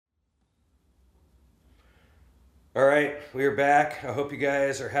All right, we are back. I hope you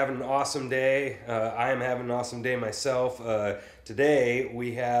guys are having an awesome day. I am having an awesome day myself. Today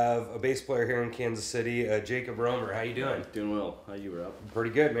we have a bass player here in Kansas City, Jacob Roemer. How you doing? Doing well. How you, Rob? Pretty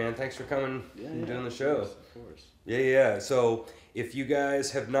good, man. Thanks for coming Yeah, and yeah, doing the of show. course, of course. Yeah. So if you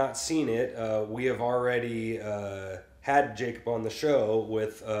guys have not seen it, we have already had Jacob on the show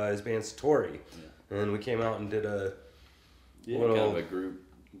with his band Satori, Yeah, and we came out and did a yeah, little. kind of a group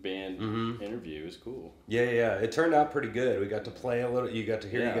band interview. It was cool. Yeah. It turned out pretty good. We got to play a little. You got to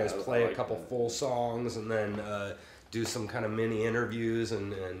hear Yeah, you guys I play a like couple that. full songs, and then do some kind of mini interviews,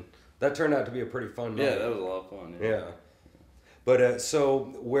 and that turned out to be a pretty fun night. Yeah, that was a lot of fun. Yeah. But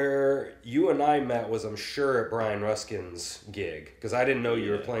so where you and I met was, I'm sure, at Brian Ruskin's gig, because I didn't know you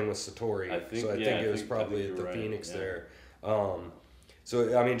were Yeah. playing with Satori. I think- so I yeah, think I it was think- I probably think at you're the right, Phoenix yeah. there.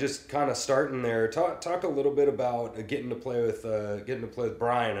 So I mean, just kind of starting there. Talk a little bit about getting to play with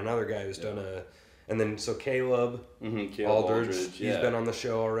Brian, another guy who's done a, and then so Caleb, Caleb Aldridge, Aldridge, he's been on the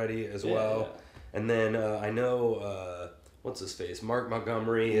show already as Yeah, well. yeah. And then I know what's his face, Mark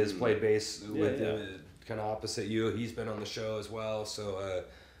Montgomery has played bass with yeah. kind of opposite you. He's been on the show as well. So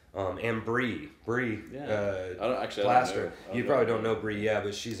and Bree, Yeah. I don't Plaster. know. I You don't probably know. don't know Bree, yeah,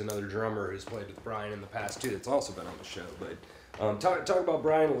 but she's another drummer who's played with Brian in the past too. That's also been on the show. But talk about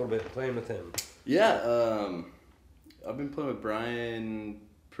Brian a little bit, playing with him. Yeah, I've been playing with Brian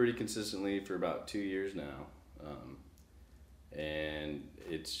pretty consistently for about 2 years now, and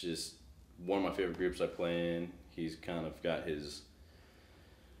it's just one of my favorite groups I play in. He's kind of got his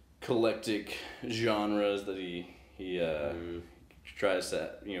eclectic genres that he tries to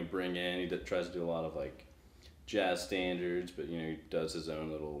bring in. Tries to do a lot of like jazz standards, but he does his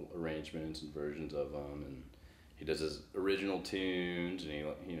own little arrangements and versions of them, and he does his original tunes, and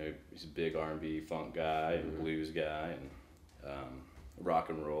he's a big R&B funk guy and blues guy and rock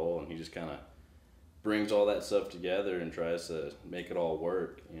and roll, and he just kind of brings all that stuff together and tries to make it all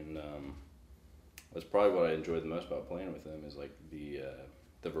work. And that's probably what I enjoy the most about playing with him is like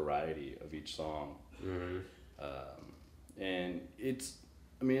the variety of each song. And it's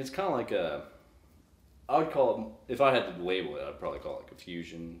kind of like I would call it, if I had to label it, I'd probably call it like a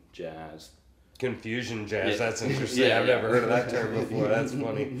fusion jazz. Confusion jazz. Yeah. That's interesting. Yeah, I've yeah. never heard of that term before. That's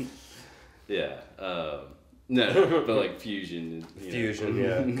funny. Yeah. No, but like fusion. Fusion,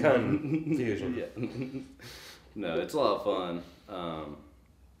 yeah. Confusion. Yeah. No, it's a lot of fun.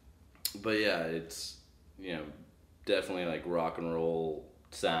 But yeah, it's definitely like rock and roll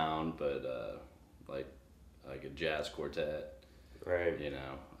sound, but like a jazz quartet. Right.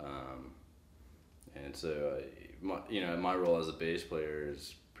 And so my role as a bass player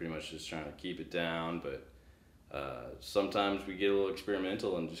is pretty much just trying to keep it down, but sometimes we get a little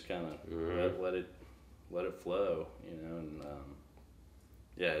experimental and just kind of let it flow, and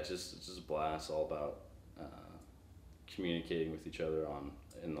yeah, it's just a blast. All about communicating with each other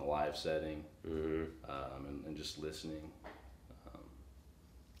in the live setting, and just listening.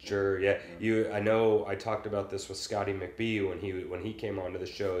 Sure, yeah. I know I talked about this with Scotty McBee when he came onto the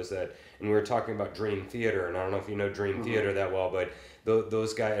show, is that, and we were talking about Dream Theater, and I don't know if you know Dream Theater that well, but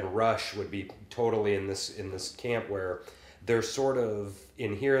those guys and Rush would be totally in this camp where they're sort of,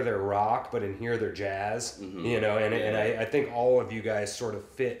 in here they're rock, but in here they're jazz, and I think all of you guys sort of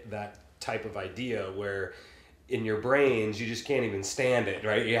fit that type of idea where in your brains you just can't even stand it,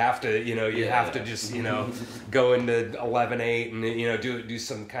 right? You have to have to just go into 11/8 and do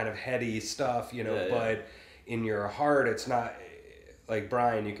some kind of heady stuff, but in your heart it's not like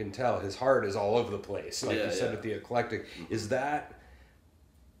Brian. You can tell his heart is all over the place, like you said with the eclectic. Is that,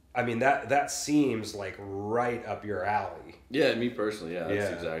 I mean, that seems like right up your alley. Yeah, me personally,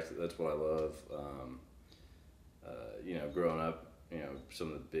 that's what I love. Growing up, some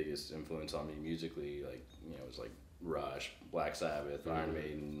of the biggest influence on me musically, like, was like Rush, Black Sabbath, Iron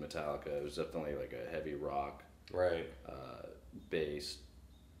Maiden, Metallica. It was definitely like a heavy rock, Right. Based,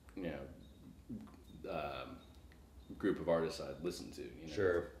 group of artists I'd listen to.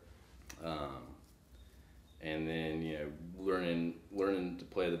 Sure. And then learning to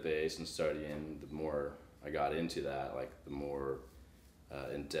play the bass and studying. The more I got into that, like the more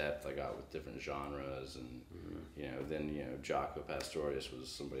in depth I got with different genres, and then Jaco Pastorius was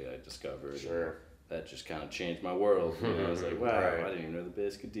somebody I discovered. Sure. And that just kind of changed my world. I was like, wow, Right. I didn't even know the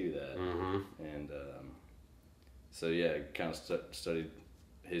bass could do that. And so yeah, kind of studied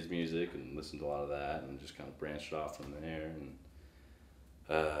his music and listened to a lot of that, and just kind of branched off from there. And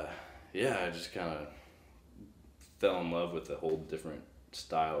I just kind of fell in love with a whole different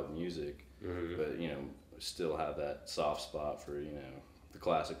style of music, but still have that soft spot for the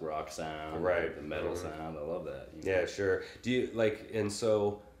classic rock sound, Right. the metal sound. I love that. Yeah, sure. Do you like? And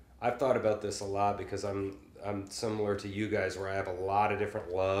so I've thought about this a lot because I'm similar to you guys where I have a lot of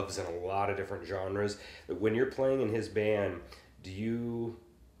different loves and a lot of different genres. When you're playing in his band, do you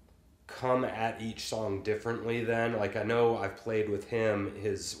come at each song differently then? Like I know I've played with him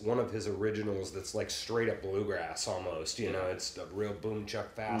one of his originals that's like straight up bluegrass almost, you know, it's a real boom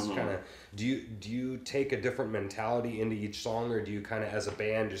chuck fast kind of. Do you take a different mentality into each song, or do you kind of as a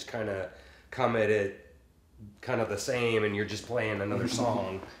band just kind of come at it kind of the same and you're just playing another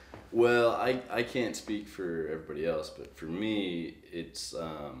song? Well, I can't speak for everybody else, but for me, it's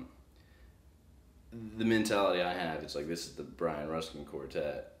the mentality I have. It's like, this is the Brian Ruskin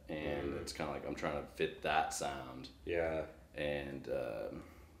Quartet, and it's kind of like I'm trying to fit that sound. Yeah. And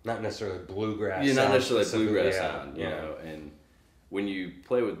not necessarily bluegrass. Yeah, not necessarily bluegrass sound. You know, and when you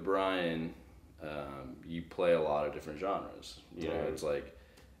play with Brian, you play a lot of different genres. You know, it's like,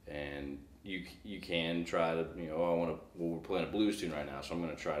 and you can try to, you know, well, we're playing a blues tune right now, so I'm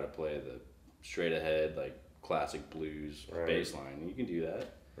going to try to play the straight ahead, like classic blues bass line. You can do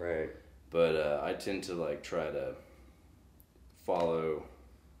that. Right. But I tend to like try to follow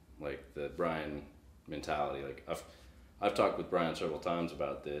like the Brian mentality. Like I've talked with Brian several times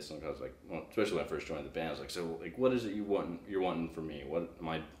about this, and I was like, well, especially when I first joined the band, I was like, so like, what is it you're wanting from me? What am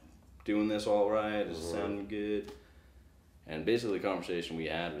I doing this all right? Is it sounding good? And basically the conversation we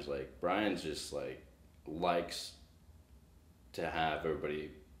had was like, Brian's just like likes to have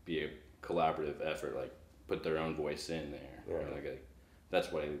everybody be a collaborative effort, like put their own voice in there. Yeah. Like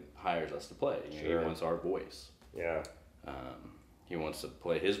that's why he hires us to play. You know, he wants our voice. Yeah. He wants to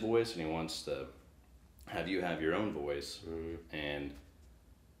play his voice, and he wants to have you have your own voice. And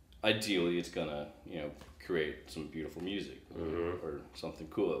ideally, it's gonna, you know, create some beautiful music or something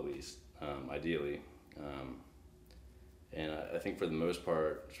cool at least. Ideally. And I think for the most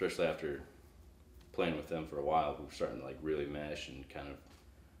part, especially after playing with them for a while, we're starting to like really mesh and kind of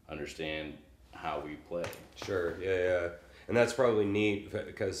understand how we play. Sure, yeah. And that's probably neat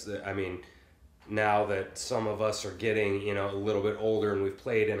because, I mean, now that some of us are getting, you know, a little bit older and we've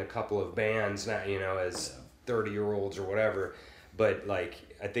played in a couple of bands now, you know, as 30-year-olds or whatever. But, like,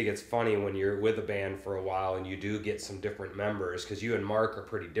 I think it's funny when you're with a band for a while and you do get some different members, because you and Mark are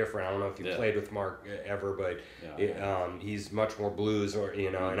pretty different. I don't know if you played with Mark ever, but he's much more blues, or,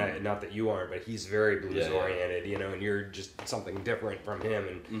 you know, and not that you aren't, but he's very blues oriented, you know, and you're just something different from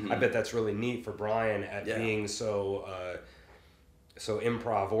him. And I bet that's really neat for Brian at being so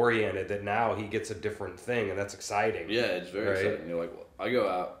improv oriented that now he gets a different thing, and that's exciting. Yeah, it's very exciting. You know, like I go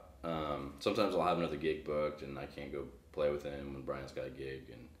out, sometimes I'll have another gig booked and I can't go play with him when Brian's got a gig,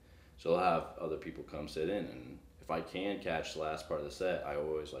 and so I'll have other people come sit in, and if I can catch the last part of the set, I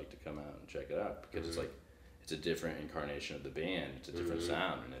always like to come out and check it out, because it's like, it's a different incarnation of the band, it's a different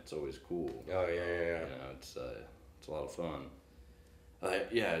sound, and it's always cool. Oh yeah. You know, it's a lot of fun.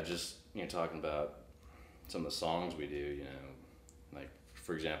 Just, you know, talking about some of the songs we do, you know, like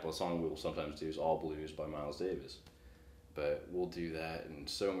for example, a song we'll sometimes do is All Blues by Miles Davis. But we'll do that in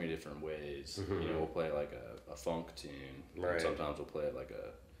so many different ways. You know, we'll play like a funk tune. Right. And sometimes we'll play like a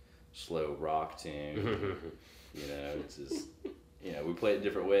slow rock tune. You know, it's just, you know, we play it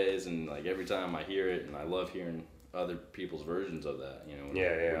different ways, and like every time I hear it, and I love hearing other people's versions of that. You know,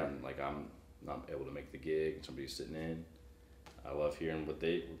 when like I'm not able to make the gig and somebody's sitting in, I love hearing what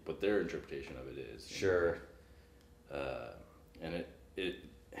their interpretation of it is. Sure. And it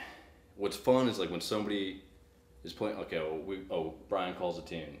what's fun is like when somebody is playing, Brian calls a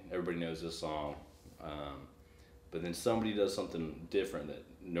tune, everybody knows this song, but then somebody does something different that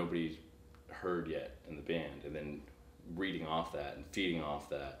nobody's heard yet in the band, and then reading off that and feeding off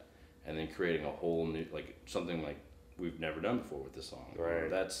that, and then creating a whole new, like something like we've never done before with this song. Right.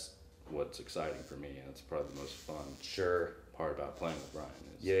 That's what's exciting for me, and that's probably the most fun part about playing with Brian.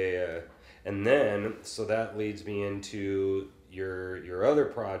 Yeah. And then, so that leads me into your other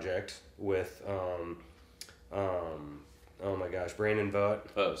project with oh my gosh, Brandon Vogt.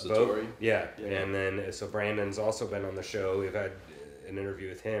 Oh, Satori? Yeah. And then, so Brandon's also been on the show. We've had an interview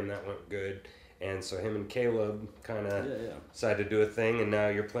with him. That went good. And so him and Caleb kind of decided to do a thing, and now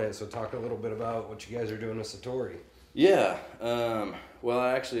you're playing. So talk a little bit about what you guys are doing with Satori. Yeah. Well,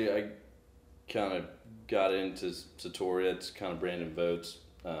 I kind of got into Satori. It's kind of Brandon Vogt's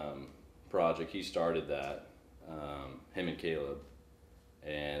project. He started that, him and Caleb.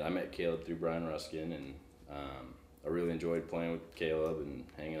 And I met Caleb through Brian Ruskin, and I really enjoyed playing with Caleb and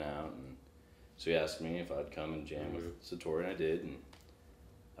hanging out. And so he asked me if I'd come and jam with Satori, and I did, and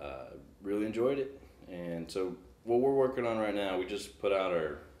really enjoyed it. And so what we're working on right now, we just put out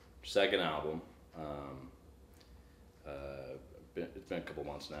our second album. It's been a couple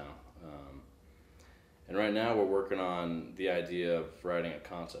months now. And right now we're working on the idea of writing a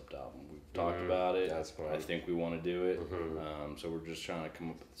concept album. We've talked about it. That's fun. I think we want to do it. So we're just trying to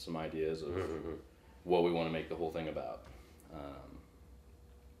come up with some ideas of what we want to make the whole thing about.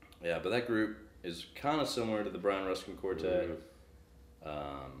 Yeah, but that group is kind of similar to the Brian Ruskin Quartet.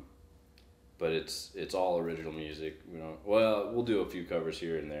 But it's all original music. We'll do a few covers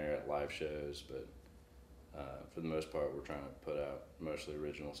here and there at live shows, but for the most part, we're trying to put out mostly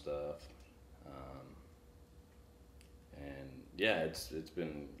original stuff. And yeah, it's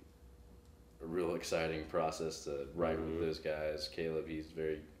been a real exciting process to write with those guys. Caleb, he's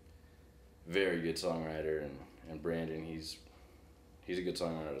very, very good songwriter, and Brandon, he's a good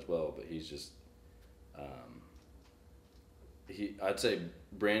songwriter as well, but he's just I'd say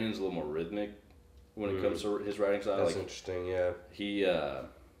Brandon's a little more rhythmic when it comes to his writing style. That's interesting, yeah. He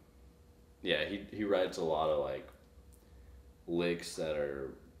writes a lot of like licks that are,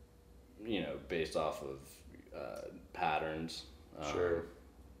 based off of patterns. Sure.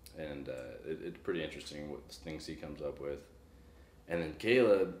 And it's pretty interesting what things he comes up with. And then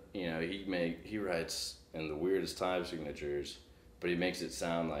Caleb, he writes in the weirdest time signatures, but he makes it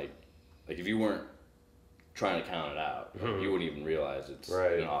sound like if you weren't trying to count it out, you wouldn't even realize it's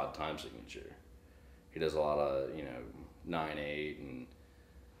an odd time signature. He does a lot of 9/8, and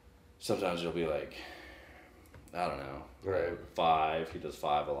sometimes it'll be like, I don't know, 5. He does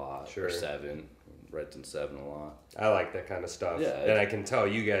 5 a lot, or 7. Writes in 7 a lot. I like that kind of stuff. Yeah, and I can tell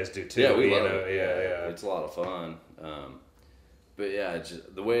you guys do too. Yeah, we love it. Yeah. It's a lot of fun. But yeah, it's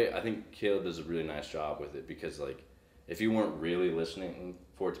just, the way I think Caleb does a really nice job with it, because like if you weren't really listening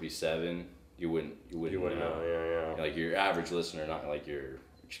for it to be 7, you wouldn't know. Yeah. Like your average listener, not like your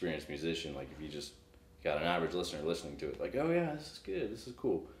experienced musician. Like if you just got an average listener listening to it, like, oh yeah, this is good, this is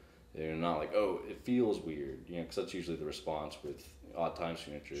cool. They're not like, oh, it feels weird, because that's usually the response with odd time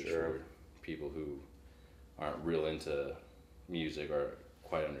signatures for people who aren't real into music or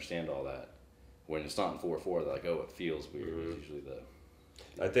quite understand all that. When it's not in 4/4, they're like, oh, it feels weird. It's usually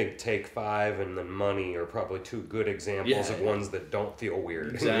I think Take 5 and then Money are probably 2 good examples of ones that don't feel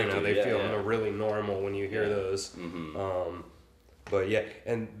weird. Exactly. They feel really normal when you hear those. But yeah,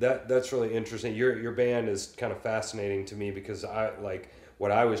 and that's really interesting. Your band is kind of fascinating to me, because I like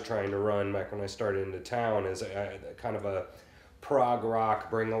what I was trying to run back when I started into town is kind of a prog rock,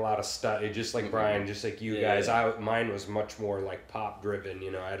 bring a lot of stuff, just like Brian, just like you guys. Mine was much more like pop driven.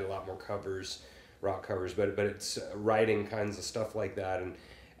 I had a lot more covers, rock covers, but it's writing kinds of stuff like that. And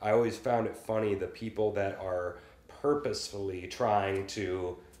I always found it funny, the people that are purposefully trying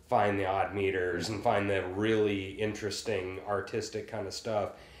to find the odd meters and find the really interesting artistic kind of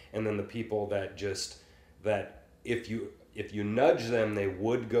stuff, and then the people that if you nudge them, they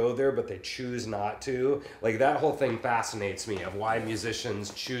would go there, but they choose not to. Like, that whole thing fascinates me, of why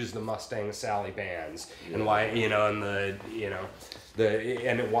musicians choose the Mustang Sally bands, and why, and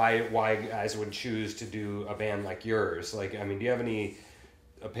why guys would choose to do a band like yours. Like, I mean, do you have any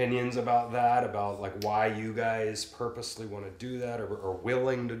opinions about that? About like why you guys purposely want to do that, or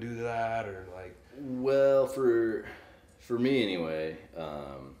willing to do that, or like? Well, for me anyway,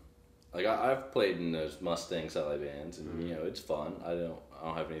 like I've played in those Mustang Sally bands, and it's fun. I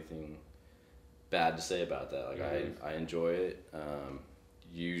don't have anything bad to say about that. Like I enjoy it.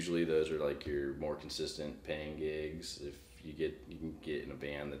 Usually those are like your more consistent paying gigs. If you can get in a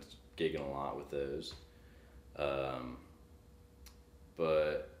band that's gigging a lot with those.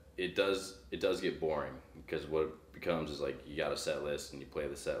 But it does get boring, because what it becomes is like you got a set list and you play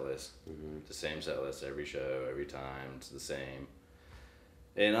the set list, the same set list every show, every time. It's the same.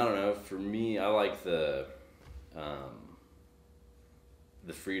 And I don't know, for me, I like the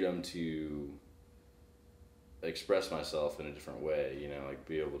freedom to express myself in a different way, like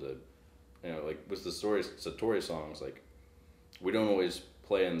be able to, like with the Satori songs, like we don't always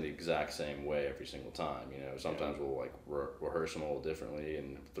play in the exact same way every single time, sometimes we'll like rehearse them a little differently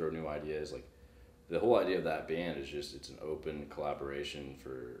and throw new ideas. Like the whole idea of that band is just, it's an open collaboration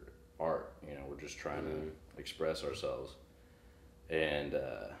for art, we're just trying to express ourselves. And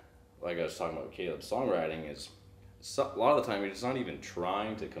like I was talking about Caleb's songwriting, is a lot of the time he's not even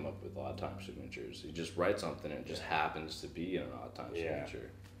trying to come up with odd time signatures. He just writes something and it just happens to be an odd time signature.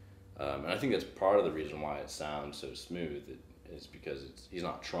 And I think that's part of the reason why it sounds so smooth, is because he's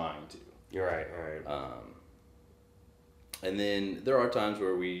not trying to. You're right. And then there are times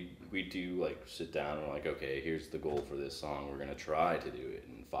where we do like sit down and we're like, okay, here's the goal for this song. We're gonna try to do it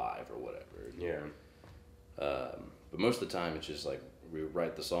in 5 or whatever. Yeah. But most of the time it's just like we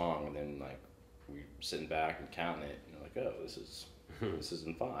write the song and then like we sitting back and counting it, and like, oh, this is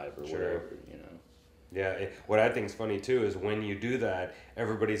in 5 or whatever, Yeah, what I think is funny too is when you do that,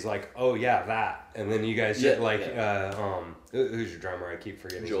 everybody's like, "Oh yeah, that," and then you guys Yeah, just like, yeah. who's your drummer? I keep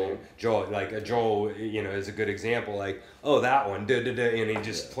forgetting Joel. his name. Joel, like Joel, is a good example. Like, oh, that one, da da da, and he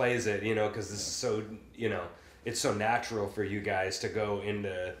just plays it, because this is so, it's so natural for you guys to go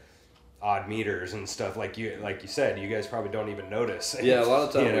into odd meters and stuff. Like you said, you guys probably don't even notice. Yeah, a lot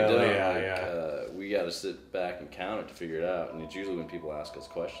of times we don't. Yeah. We got to sit back and count it to figure it out, and it's usually when people ask us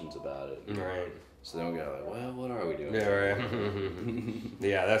questions about it. Right. So then we go like, well, what are we doing? Yeah, right.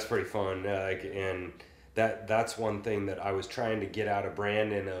 Yeah, that's pretty fun. And that's one thing that I was trying to get out of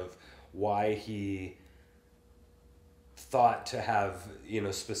Brandon of why he thought to have,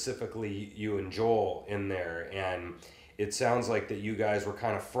 specifically you and Joel in there. And it sounds like that you guys were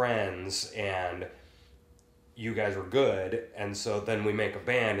kind of friends and you guys were good, and so then we make a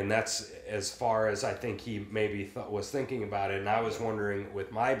band, and that's as far as I think he maybe was thinking about it. And I was wondering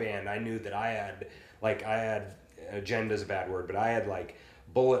with my band, I knew that I had agenda's a bad word, but I had like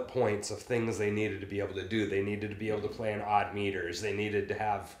bullet points of things they needed to be able to do. They needed to be able to play in odd meters. They needed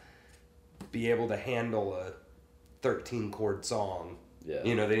to be able to handle a 13 chord song. Yeah.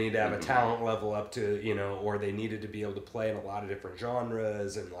 They need to have a talent level up to, or they needed to be able to play in a lot of different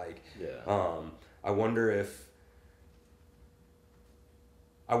genres and like, I wonder if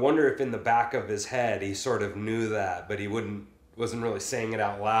in the back of his head he sort of knew that, but he wasn't really saying it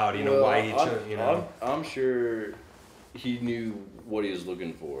out loud. Why he chose. I'm sure he knew what he was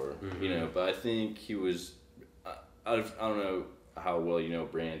looking for. But I think he was. I don't know how well you know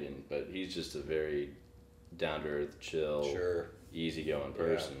Brandon, but he's just a very down to earth, chill, easygoing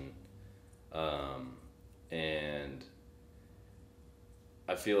person. Yeah. And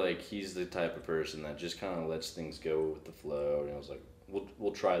I feel like he's the type of person that just kind of lets things go with the flow. And I was like,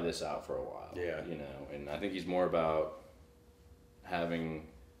 we'll try this out for a while. Yeah. And I think he's more about having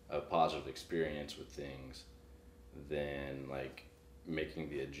a positive experience with things than like making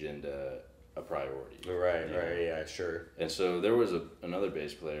the agenda a priority. Right. Yeah, sure. And so there was another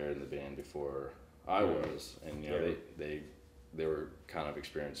bass player in the band before I was, and they were kind of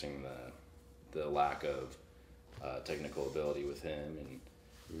experiencing the lack of technical ability with him,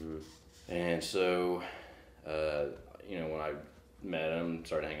 and so when I met him,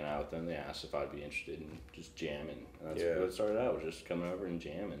 started hanging out with them, they asked if I'd be interested in just jamming, and that's what it started out, was just coming over and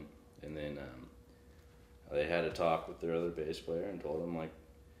jamming, and then they had a talk with their other bass player and told him like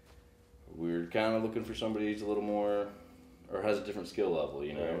we were kind of looking for somebody who's a little more or has a different skill level,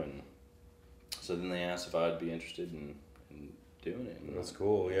 and so then they asked if I'd be interested in doing it. And that's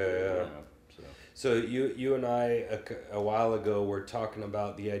cool. Yeah. So you and I a while ago were talking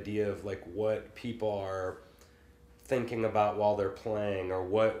about the idea of like what people are thinking about while they're playing, or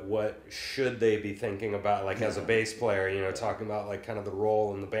what should they be thinking about, like as a bass player, talking about like kind of the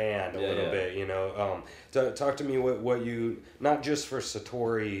role in the band a little bit, talk to me what you, not just for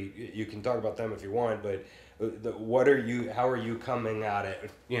Satori, you can talk about them if you want, but how are you coming at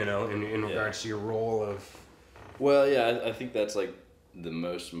it, in regards to your role of... Well, yeah, I think that's like the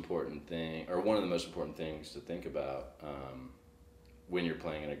most important thing, or one of the most important things to think about when you're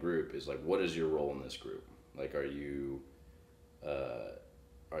playing in a group is like, what is your role in this group? Like, are you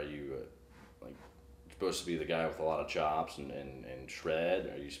like supposed to be the guy with a lot of chops and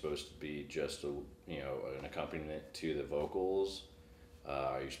shred? Are you supposed to be just an accompaniment to the vocals?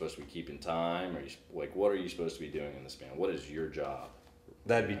 Are you supposed to be keeping time? What are you supposed to be doing in this band? What is your job?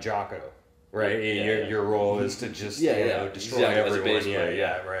 That'd be Jocko, right? Your role is to just destroy everyone.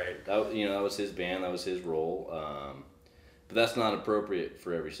 Right. That was his band. That was his role. But that's not appropriate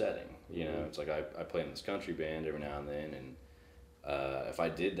for every setting. It's like I play in this country band every now and then, and if I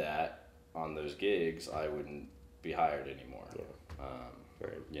did that on those gigs, I wouldn't be hired anymore. Yeah.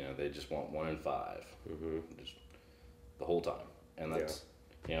 Right. They just want 1 in 5, just the whole time, and that's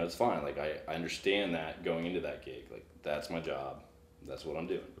it's fine. Like I understand that going into that gig, like that's my job, that's what I'm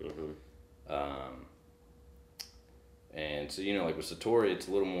doing. And so like with Satori, it's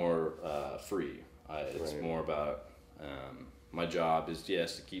a little more free. It's more about. My job is to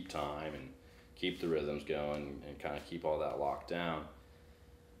keep time and keep the rhythms going and kind of keep all that locked down.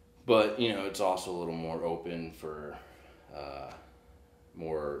 But it's also a little more open for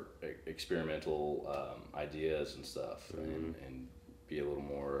more experimental ideas and stuff, and be a little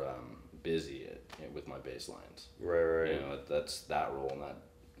more busy with my bass lines. Right. That's that role in that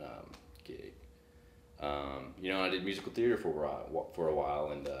gig. I did musical theater for a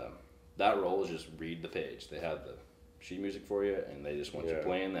while, and that role is just read the page. They have the sheet music for you, and they just want you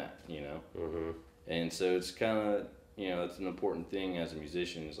playing that, And so it's kind of, it's an important thing as a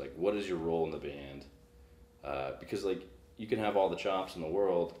musician, is like, what is your role in the band? Because like, you can have all the chops in the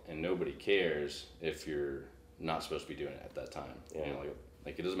world and nobody cares if you're not supposed to be doing it at that time. Yeah. You know,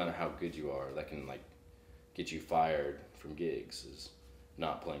 like it doesn't matter how good you are, that can like get you fired from gigs is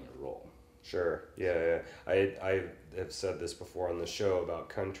not playing your role. Sure. Yeah. I have said this before on the show about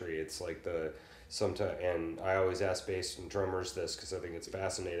country. It's like and I always ask bass and drummers this because I think it's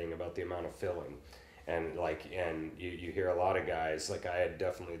fascinating about the amount of filling. And you hear a lot of guys, like I had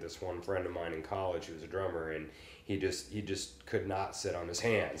definitely this one friend of mine in college who was a drummer, and he just could not sit on his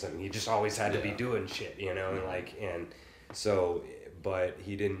hands. I mean, he just always had to be doing shit, you know, and so, but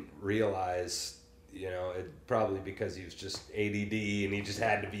he didn't realize, you know, it probably because he was just ADD and he just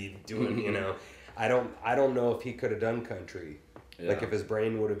had to be doing, you know. I don't know if he could have done country. Yeah. Like if his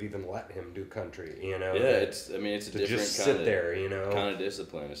brain would have even let him do country, you know. Yeah, it's a different just kind sit there, you know. Kind of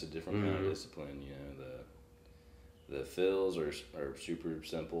discipline. It's a different kind of discipline, you know. The fills are super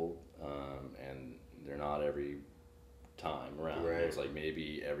simple, and they're not every time around. Right. It's like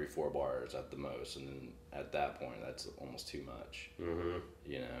maybe every 4 bars at the most, and then at that point, that's almost too much. Mm-hmm.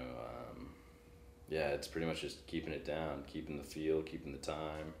 You know, yeah, it's pretty much just keeping it down, keeping the feel, keeping the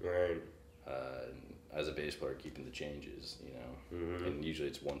time. Right. As a bass player, keeping the changes, you know, and usually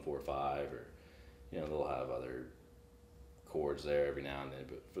it's 1-4-5, or you know they'll have other chords there every now and then,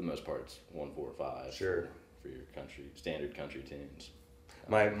 but for the most part it's 1-4-5. Sure. For your standard country tunes.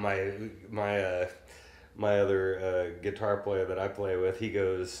 My other guitar player that I play with, he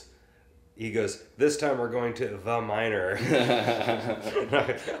goes, this time we're going to the minor.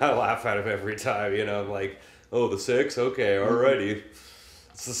 I laugh at him every time, you know. I'm like, oh, the 6, okay, alrighty.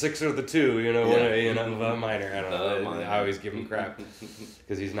 It's the 6 or the 2, you know. The minor. I don't know. I always give him crap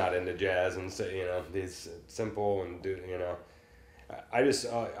because he's not into jazz, and so, you know, he's simple and you know. I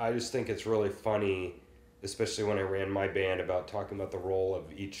just think it's really funny, especially when I ran my band, about talking about the role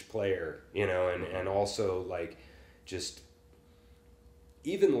of each player, you know, and also like just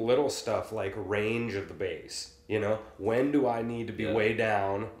even little stuff like range of the bass, you know, when do I need to be way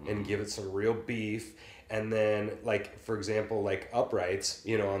down and give it some real beef, and then like for example like uprights,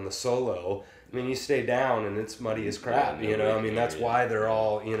 you know, on the solo, I mean you stay down and it's muddy as crap, you know, I mean that's why they're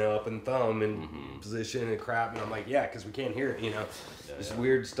all, you know, up and thumb and position and crap, and I'm like, yeah, because we can't hear it, you know. Just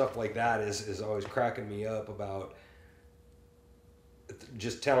weird stuff like that is always cracking me up about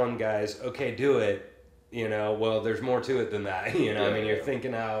just telling guys, okay, do it, you know, well, there's more to it than that, you know. I mean, you're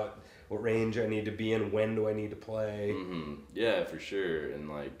thinking out what range I need to be in, when do I need to play. Yeah, for sure. And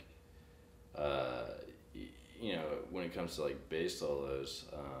like, you know, when it comes to like bass solos,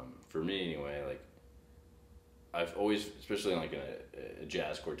 for me anyway, like I've always, especially in like a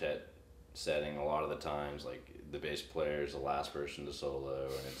jazz quartet setting, a lot of the times like the bass player is the last person to solo,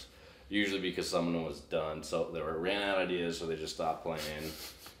 and it's usually because someone was done, so they ran out of ideas, so they just stopped playing,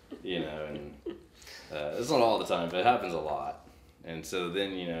 you know. And it's not all the time, but it happens a lot. And so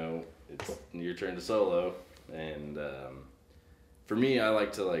then, you know, it's your turn to solo, and for me, I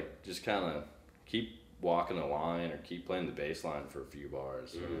like to like just kind of keep walking the line or keep playing the bass line for a few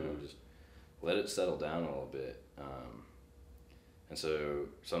bars, you know, just let it settle down a little bit. And so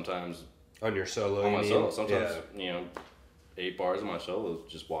sometimes on your solo, on my solo, sometimes you know, 8 bars of my solo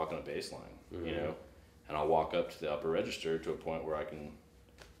is just walking a bass line, you know, and I'll walk up to the upper register to a point where I can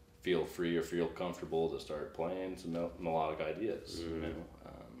feel free or feel comfortable to start playing some melodic ideas, you know.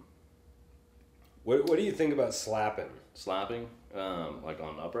 What do you think about slapping? Slapping, like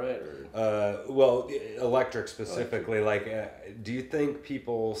on upright or? Well, electric specifically. Like, do you think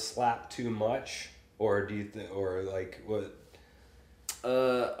people slap too much, or do you or like what?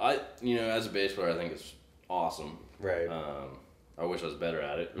 You know, as a bass player, I think it's awesome. Right. I wish I was better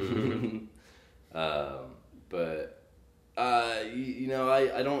at it. But you know,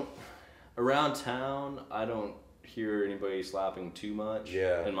 I don't, around town, I don't hear anybody slapping too much.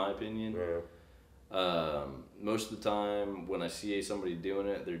 Yeah. In my opinion. Yeah. Most of the time, when I see somebody doing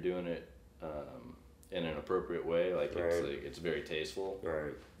it, they're doing it in an appropriate way. Like it's very tasteful.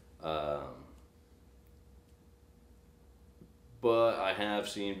 Right. But I have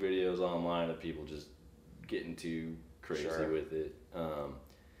seen videos online of people just getting too crazy with it.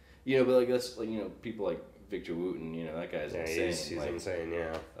 You know, but like that's like, you know, people like Victor Wooten, you know, that guy's insane. He's like, insane,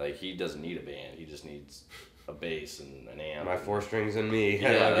 yeah. Like he doesn't need a band; he just needs a bass and an amp. My 4 Strings and Me.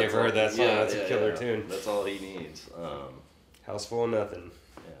 Yeah, I've never heard that song. That's a killer tune. That's all he needs. House full of nothing.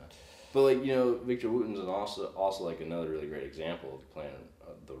 Yeah, but like, you know, Victor Wooten's also like another really great example of playing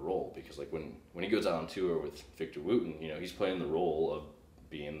the role, because like when he goes out on tour with Victor Wooten, you know, he's playing the role of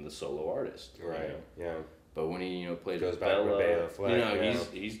being the solo artist. Right. You know? Yeah. But when he, you know, plays goes with back Bella, with Bela Fleck, you know,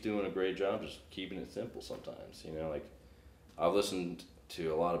 he's doing a great job just keeping it simple sometimes. You know, like I've listened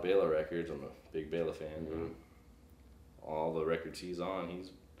to a lot of Bela records. I'm a big Bela fan. all the records he's on,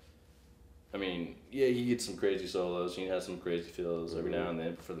 I mean, yeah, he gets some crazy solos. He has some crazy fills every now and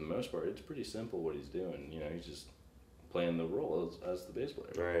then. But for the most part, it's pretty simple what he's doing. You know, he's just playing the role as the bass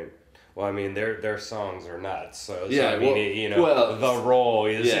player. Right. Well, I mean, their songs are nuts. So Yeah, I mean, well, you know, well, the role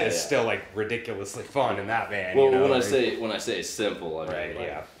is yeah. still like ridiculously fun in that band. Well, you know? when I say simple, I mean Right, like,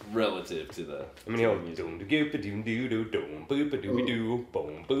 yeah. relative to the. I mean, he'll doom da goop a doom doo doo doom boop a doo doo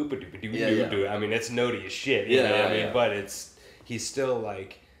boom boop a doo doo Yeah. doo. I mean, it's notey as shit. You know? I mean, but he's still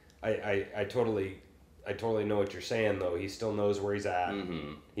like, I totally know what you're saying though. He still knows where he's at.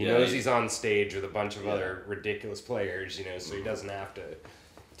 Mm-hmm. He knows he's on stage with a bunch of other ridiculous players. You know, so he doesn't have to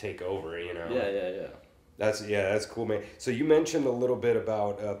take over. You know. Yeah. That's cool, man. So you mentioned a little bit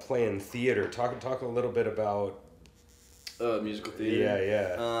about playing theater. Talk a little bit about musical theater.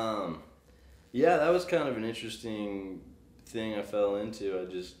 Yeah. Yeah, that was kind of an interesting thing I fell into. I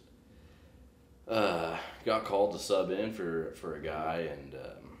just got called to sub in for a guy, and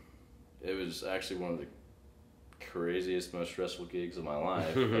it was actually one of the craziest, most stressful gigs of my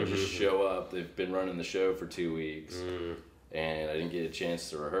life. I just show up. They've been running the show for 2 weeks. And I didn't get a chance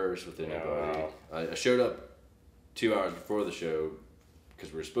to rehearse with anybody. Wow. I showed up 2 hours before the show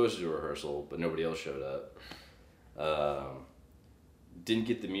because we were supposed to do a rehearsal, but nobody else showed up. Didn't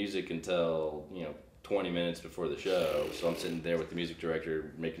get the music until 20 minutes before the show, so I'm sitting there with the music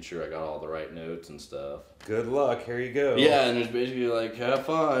director making sure I got all the right notes and stuff. Good luck. Here you go. Yeah, and it's basically like, have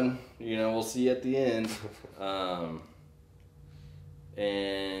fun. We'll see you at the end.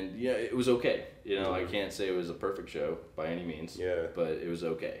 And it was okay. I can't say it was a perfect show by any means. Yeah. But it was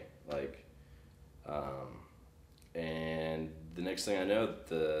okay. And the next thing I know,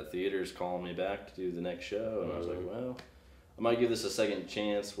 the theater's calling me back to do the next show, and I was like, well, I might give this a second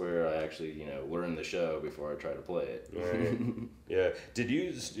chance where I actually, learn the show before I try to play it. Right. Yeah.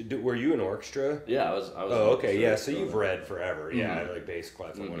 Were you an orchestra? Yeah, I was. Oh, okay. Yeah. So you've read forever. Yeah, like bass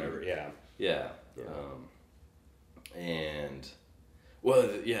clef and whatever. Yeah. Yeah. And. Well,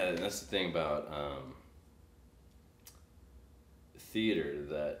 yeah, that's the thing about theater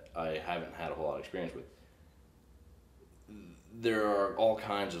that I haven't had a whole lot of experience with. There are all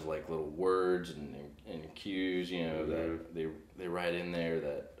kinds of like little words and cues, that they write in there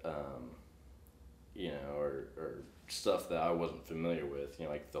that or stuff that I wasn't familiar with.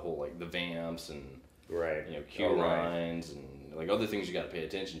 Like the whole like the vamps and cue lines and like other things you got to pay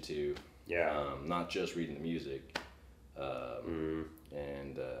attention to. Yeah. Not just reading the music.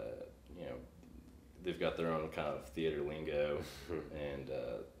 And they've got their own kind of theater lingo, and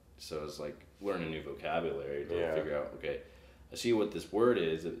so it's like learning new vocabulary to figure out. Okay, I see what this word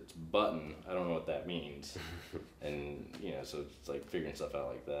is. It's button. I don't know what that means, and so it's like figuring stuff out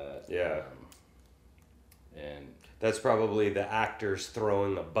like that. Yeah. And that's probably the actors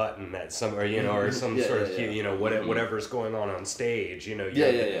throwing a button at some, or some sort of cue, whatever's going on stage.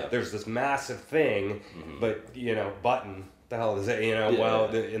 There's this massive thing, but button. The hell is it?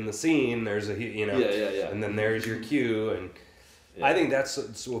 In the scene there's a and then there's your cue, and I think that's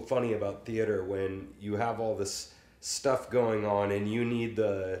what's so funny about theater when you have all this stuff going on and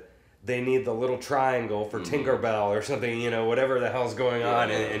they need the little triangle for Tinkerbell or something, whatever the hell's going on,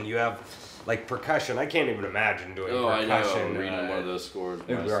 and you have like percussion. I can't even imagine doing percussion. I know. Reading one of those scores.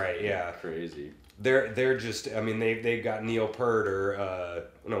 Right, yeah. Crazy. They're just, I mean, they've got Neil Peart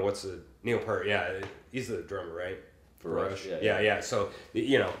Neil Peart, yeah, he's the drummer, right? For Rush. Yeah. So,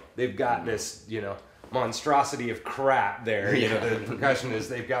 they've got this, monstrosity of crap there. The percussionists,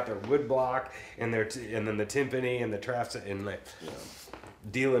 they've got their wood block and and then the timpani and the traps and like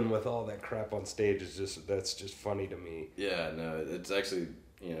dealing with all that crap on stage that's just funny to me. Yeah, no, it's actually,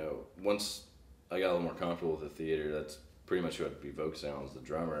 once I got a little more comfortable with the theater, that's pretty much who I'd be focusing on was the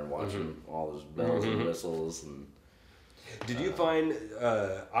drummer and watching all those bells and whistles. And did you find?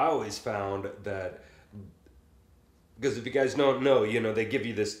 I always found that. Because if you guys don't know, they give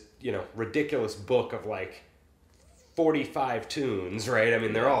you this, ridiculous book of like 45 tunes, right? I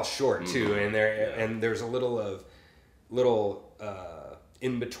mean, they're all short too, and and there's a little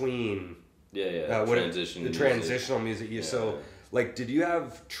in between. Transition. The transitional music. So, like, did you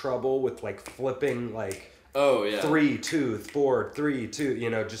have trouble with like flipping like? Oh yeah. 3, 2, 4, 3,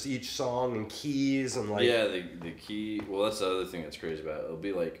 2. Just each song and keys and like. Yeah, the key. Well, that's the other thing that's crazy about it. It'll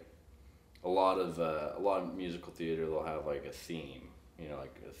be like. A lot of musical theater, they'll have like a theme,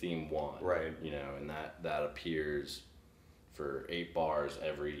 like a theme 1, right? And that appears for 8 bars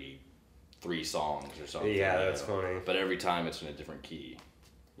every 3 songs or something. Yeah, that's funny. But every time it's in a different key.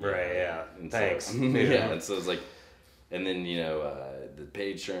 Right. Yeah. And thanks. So, and so it's like, and then the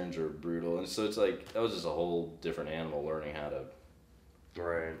page turns are brutal, and so it's like that was just a whole different animal learning how to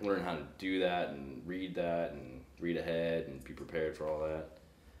Right. learn how to do that and read ahead and be prepared for all that.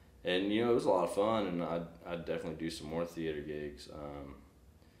 And it was a lot of fun, and I'd definitely do some more theater gigs.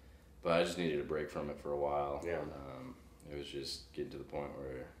 But I just needed a break from it for a while. Yeah. It was just getting to the point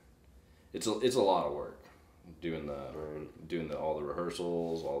where it's a lot of work doing all the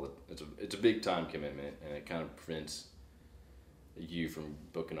rehearsals, it's a big time commitment, and it kind of prevents you from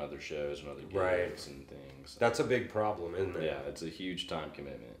booking other shows and other gigs and things. That's a big problem, isn't it? Yeah, it's a huge time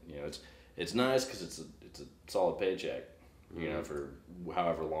commitment. It's nice because it's a solid paycheck, for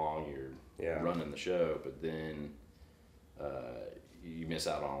however long you're running the show, but then you miss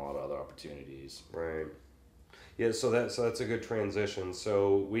out on a lot of other opportunities. Right. Yeah, so that's a good transition.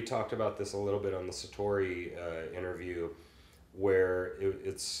 So we talked about this a little bit on the Satori interview, where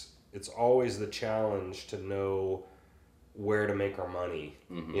it's always the challenge to know where to make our money,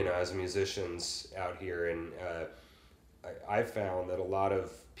 as musicians out here. And I found that a lot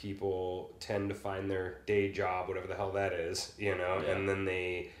of people tend to find their day job, whatever the hell that is, and then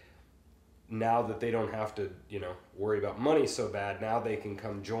now that they don't have to, worry about money so bad, now they can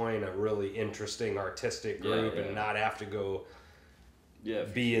come join a really interesting artistic group and not have to go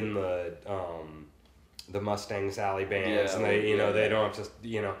be in the Mustang Sally bands, and they don't have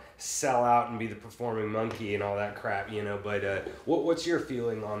to sell out and be the performing monkey and all that crap, but what's your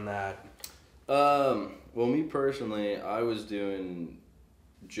feeling on that? Well, me personally, I was doing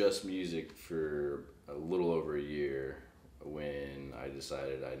just music for a little over a year when I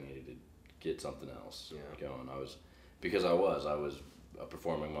decided I needed to get something else going. I was a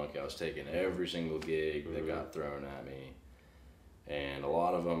performing monkey. I was taking every single gig that got thrown at me, and a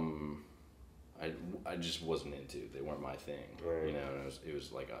lot of them I just wasn't into. They weren't my thing, and it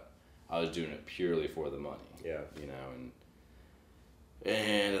was like I was doing it purely for the money,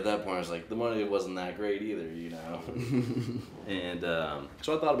 and at that point I was like, the money wasn't that great either, and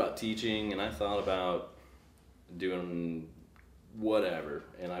so I thought about teaching, and I thought about doing whatever,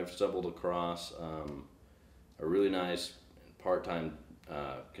 and I've stumbled across a really nice part-time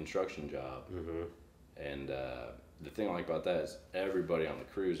construction job, and the thing I like about that is everybody on the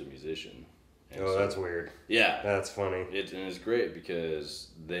crew is a musician. And that's weird. Yeah, that's funny. And it's great because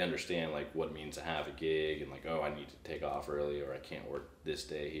they understand like what it means to have a gig, and like, oh, I need to take off early, or I can't work this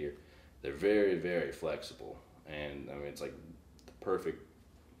day here. They're very, very flexible, and I mean it's like the perfect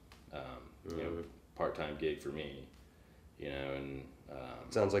part-time gig for me. And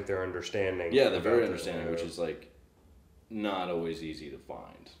sounds like they're understanding. Yeah, they're very understanding, which is like not always easy to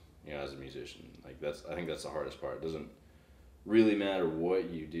find, as a musician. Like I think that's the hardest part. It doesn't really matter what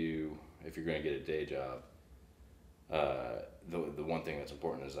you do if you're going to get a day job. The one thing that's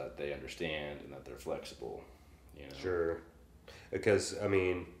important is that they understand and that they're flexible. Sure, because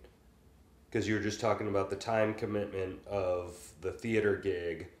you were just talking about the time commitment of the theater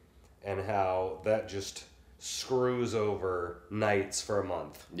gig and how that just screws over nights for a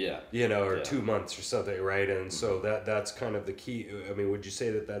month, 2 months or something, right? And so that's kind of the key. Would you say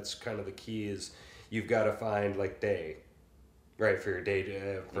that that's kind of the key is you've got to find like day, right, for your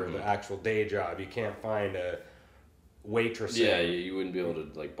day, for the actual day job. You can't find a waitress. Yeah, you wouldn't be able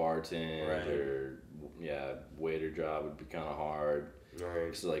to like bartend, or waiter job would be kind of hard.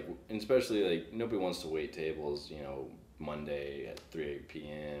 Right. So like, and especially like nobody wants to wait tables, Monday at 3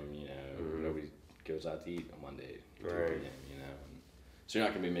 p.m. Nobody goes out to eat on Monday at 3 p.m. So you're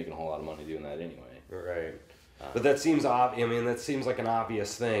not going to be making a whole lot of money doing that anyway. Right. But that seems that seems like an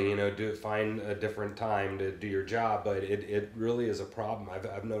obvious thing, find a different time to do your job, but it really is a problem.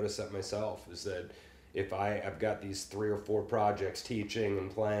 I've noticed that myself, is that if I've got these 3 or 4 projects teaching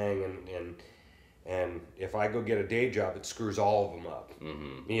and playing, and if I go get a day job, it screws all of them up,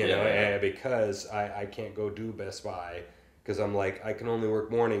 because I can't go do Best Buy, because I'm like, I can only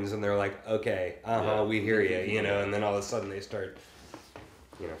work mornings, and they're like, okay, we hear you, and then all of a sudden they start,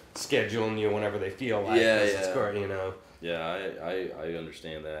 scheduling you whenever they feel like. Yeah, I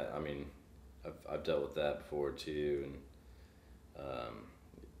understand that. I've dealt with that before too, and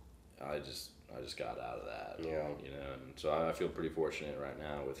I just got out of that. And so I feel pretty fortunate right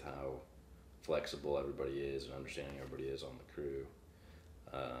now with how flexible everybody is and understanding everybody is on the crew.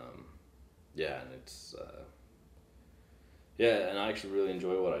 And it's and I actually really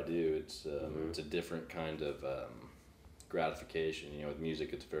enjoy what I do. It's it's a different kind of gratification. With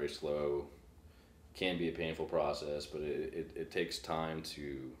music, it's very slow, can be a painful process, but it takes time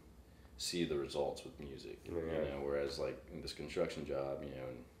to see the results with music. Whereas like in this construction job,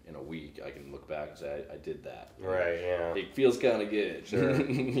 in a week I can look back and say I did that. Right. Yeah. It feels kind of good. Sure.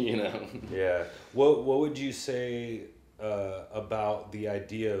 Yeah. What would you say? about the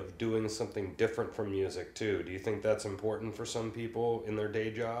idea of doing something different from music too. Do you think that's important for some people in their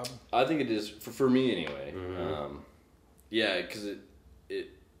day job? I think it is for me anyway. Mm-hmm. Yeah, because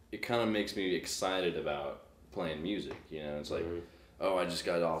it kind of makes me excited about playing music. You know, it's like, Mm-hmm. oh, I just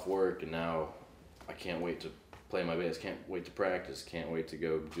got off work and now I can't wait to play my bass. Can't wait to practice. Can't wait to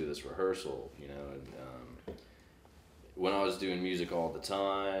go do this rehearsal. You know, and when I was doing music all the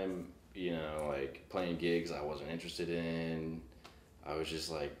time, you know, like playing gigs I wasn't interested in. I was just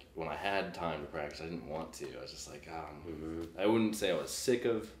like, when I had time to practice, I didn't want to. I was just like, I wouldn't say I was sick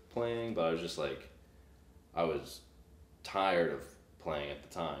of playing, but I was just like, I was tired of playing at the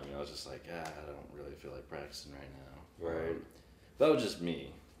time. You know, I was just like, I don't really feel like practicing right now. Right. That was just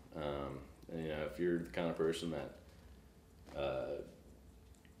me. And, you know, if you're the kind of person that,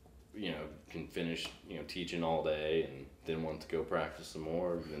 you know, can finish, you know, teaching all day and then want to go practice some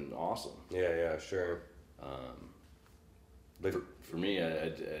more, then awesome. Yeah, sure. But For me,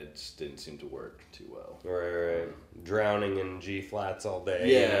 I just didn't seem to work too well. right. Drowning in G flats all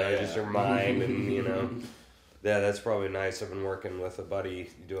day. Yeah, you know, yeah. just your mind, and you know, yeah, that's probably nice. I've been working with a buddy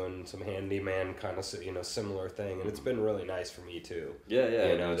doing some handyman kind of, you know, similar thing, and it's been really nice for me too. Yeah.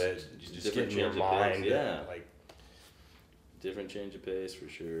 You know, that you just getting your change of mind, pace, yeah. like Different change of pace for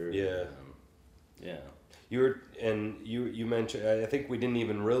sure. Yeah. Yeah. you mentioned, I think we didn't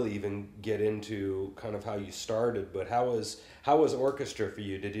even get into kind of how you started, but how was orchestra for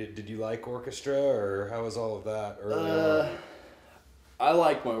you? Did you like orchestra, or how was all of that early on? I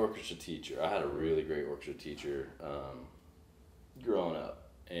liked my orchestra teacher. I had a really great orchestra teacher growing up,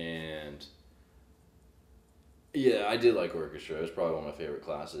 and yeah, I did like orchestra. It was probably one of my favorite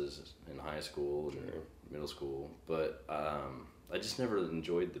classes in high school and middle school, but I just never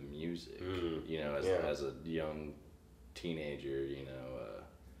enjoyed the music. You know, as a young teenager, you know,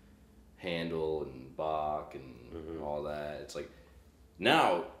 Handel and Bach and all that. It's like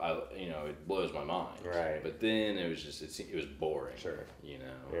now you know, it blows my mind. Right. But then it was just it was boring. Sure. You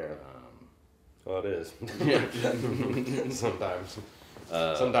know. Yeah. Well, it is. Yeah. Sometimes.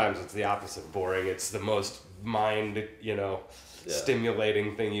 Sometimes it's the opposite boring. It's the most mind, you know,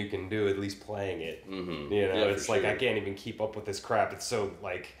 stimulating thing you can do, at least playing it. Mm-hmm. You know, Yeah, it's for like, sure. I can't even keep up with this crap. It's so,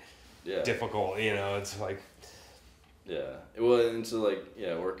 like, difficult, you know, it's like... Yeah. Well, and so, like,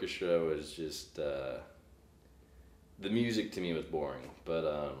 yeah, orchestra was just, the music to me was boring,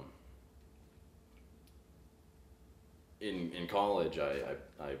 but, in college,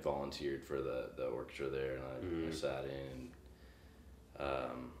 I volunteered for the orchestra there, and I sat in,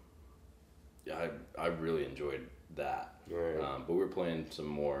 and, yeah, I really enjoyed that. Right. But we were playing some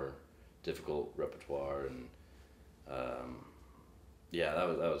more difficult repertoire, and yeah,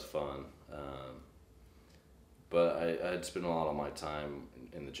 that was fun. But I'd spent a lot of my time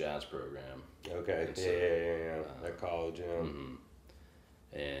in the jazz program. Okay. And so, Yeah. At college, you know.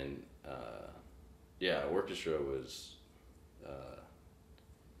 And yeah, orchestra was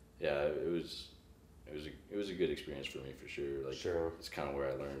yeah, it was a good experience for me for sure. Like, Sure. it's kind of where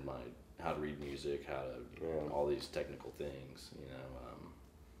I learned how to read music, how to all these technical things, you know.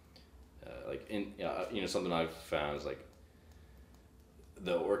 Like you know, something I've found is like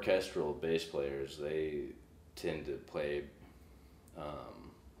the orchestral bass players, they tend to play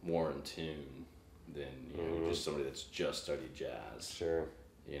more in tune than you know, just somebody that's just studied jazz. Sure.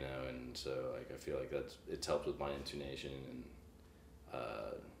 You know, and so like I feel like it's helped with my intonation and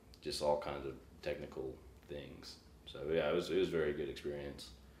just all kinds of technical things. So yeah, it was a very good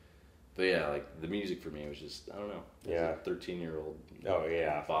experience. But yeah, like the music for me was just, I don't know. Yeah. As a 13-year-old. Oh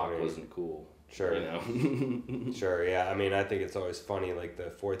yeah. Bach wasn't cool. Sure. You know. Sure. Yeah. I mean, I think it's always funny. Like the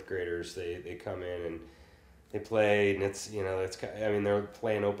fourth graders, they come in and they play, and it's, you know, I mean, they're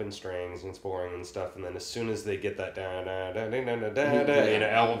playing open strings and it's boring and stuff. And then as soon as they get that da da da da da da da, you know,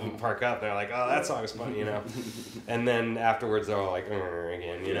 album park up, they're like, oh, that song's fun, you know. And then afterwards, they're all like,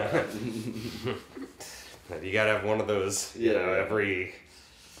 again, you know. You gotta have one of those, you know, every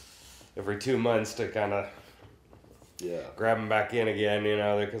 2 months to kind of grab them back in again, you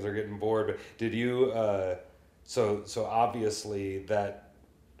know, because they're getting bored. But did you? So obviously that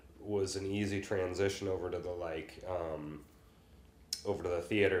was an easy transition over to the over to the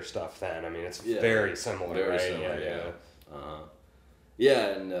theater stuff. Then I mean, it's very similar, very right? Similar, Yeah.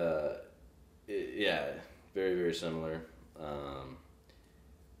 Yeah, and very, very similar.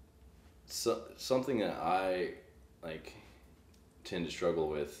 So something that I like tend to struggle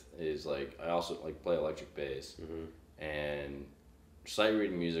with is like I also like play electric bass, and sight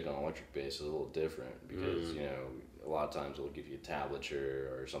reading music on electric bass is a little different because you know, a lot of times it'll give you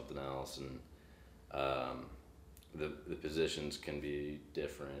tablature or something else, and the positions can be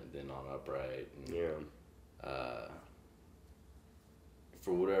different than on upright. And,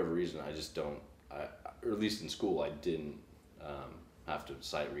 for whatever reason, I just don't. Or at least in school, I didn't have to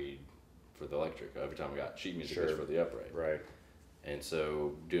sight read for the electric. Every time I got sheet music, it was for the upright. Right. And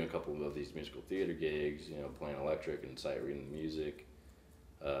so doing a couple of these musical theater gigs, playing electric and sight reading the music.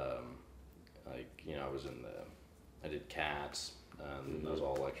 I did Cats. That was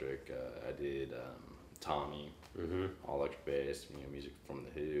all electric. I did Tommy, all electric bass. Music from the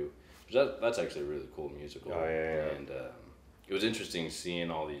Who. That's actually a really cool musical. Oh yeah. And it was interesting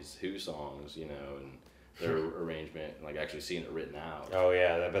seeing all these Who songs, and their arrangement, like actually seeing it written out. Oh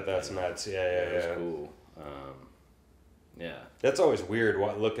yeah, I bet that's nuts. Yeah. It was cool. Yeah. That's always weird.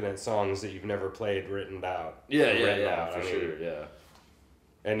 Looking at songs that you've never played written out. Yeah, for sure. Yeah.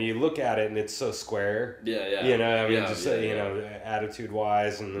 And you look at it and it's so square. Yeah. Attitude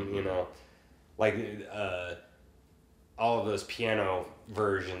wise, and like all of those piano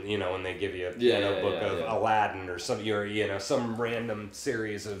versions, when they give you a piano book of Aladdin or some, some random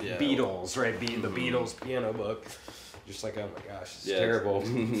series of Beatles, right? The Beatles piano book. Just like, oh my gosh, it's terrible.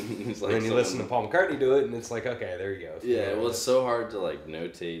 It's like and then you listen to Paul McCartney do it, and it's like, okay, there you go. Yeah, well, it's so hard to like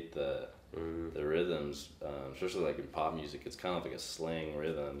notate the rhythms, especially like in pop music. It's kind of like a slang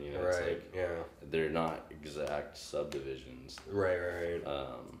rhythm, It's like, they're not exact subdivisions. Right.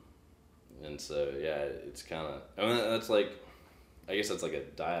 And so it's kind of. I mean, that's like. I guess that's like a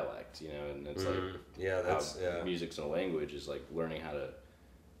dialect, and it's like music's a language is like learning how to.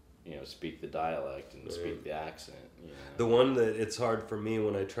 Speak the dialect and speak the accent. The one that it's hard for me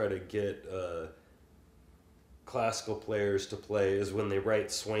when I try to get classical players to play is when they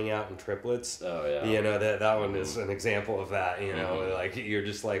write swing out in triplets. Oh yeah. That one is an example of that. Like you're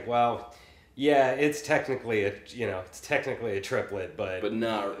just like, well, yeah, it's technically a triplet, but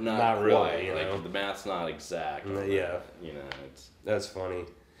not really. Like the math's not exact. That's funny.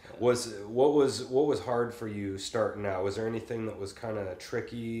 What was hard for you starting out? Was there anything that was kind of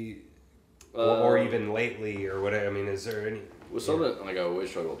tricky, or even lately, or what? I mean, is there any? Well, something like I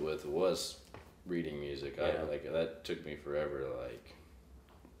always struggled with was reading music. That took me forever to like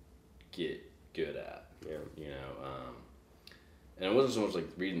get good at. Yeah. And it wasn't so much like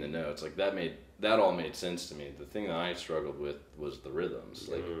reading the notes. Like that all made sense to me. The thing that I struggled with was the rhythms.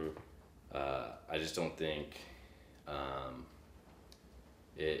 Like I just don't think.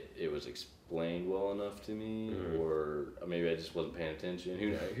 It was explained well enough to me, or maybe I just wasn't paying attention.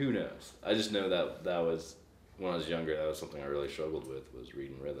 Who knows? I just know that was when I was younger. That was something I really struggled with, was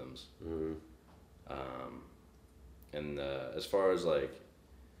reading rhythms. And as far as like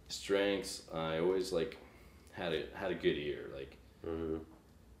strengths, I always like had a good ear. Like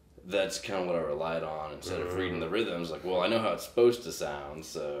that's kind of what I relied on instead of reading the rhythms. Like, well, I know how it's supposed to sound,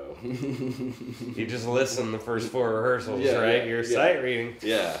 so you just listen the first 4 rehearsals, right? You're sight reading.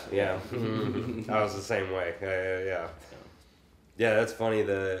 Yeah. I was the same way. Yeah, that's funny.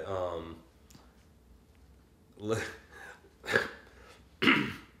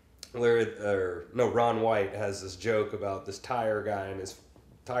 Ron White has this joke about this tire guy and his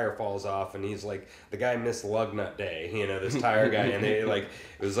tire falls off, and he's like, the guy missed lug nut day, this tire guy, and they like,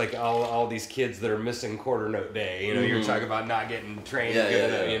 it was like all these kids that are missing quarter note day, you're talking about not getting trained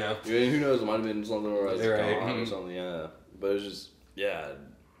good enough, Who knows, it might have been something where I was gone or something, but it was just,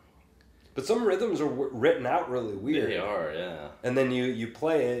 But some rhythms are written out really weird. They are, And then you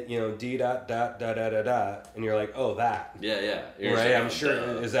play it, D dot dot da da da da, and you're like, oh, that. Yeah. Right, I'm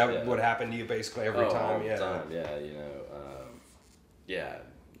sure, is that what happened to you basically every time? All the time,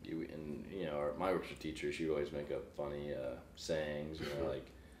 my orchestra teacher, she would always make up funny sayings, like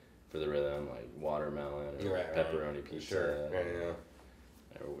for the rhythm, like watermelon or pepperoni pizza, sure.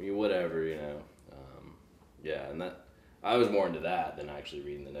 Or whatever, and that I was more into that than actually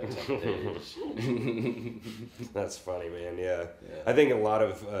reading the notes on the page. That's funny, man. Yeah. I think a lot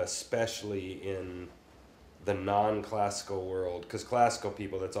of, especially in the non-classical world, because classical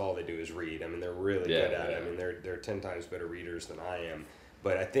people, that's all they do is read. I mean, they're really good at it. I mean, they're 10 times better readers than I am.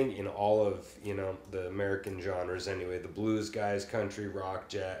 But I think in all of, the American genres anyway, the blues guys, country, rock,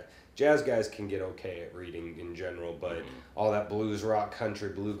 jazz guys can get okay at reading in general, but all that blues, rock, country,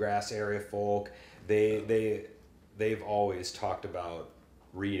 bluegrass area folk, they've always talked about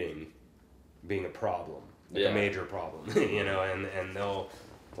reading being a problem, like a major problem, and they'll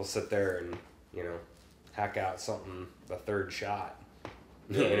sit there and, hack out something the third shot.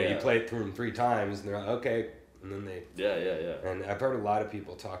 You play it through them 3 times, and they're like, okay. And then they... Yeah. And I've heard a lot of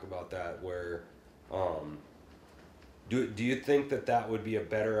people talk about that where... Do you think that would be a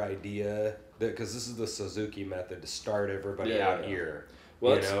better idea? Because this is the Suzuki method to start everybody out here.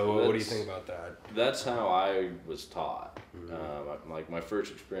 Well, what do you think about that? That's how I was taught. Like my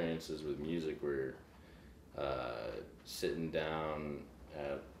first experiences with music were sitting down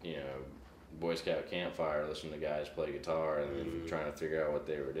at Boy Scout campfire, listening to guys play guitar, and then trying to figure out what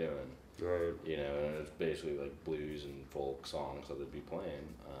they were doing. Right. And it's basically like blues and folk songs that they'd be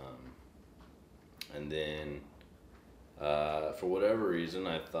playing. And then, for whatever reason,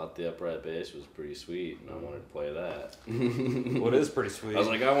 I thought the upright bass was pretty sweet, and I wanted to play that. Well, it is pretty sweet. I was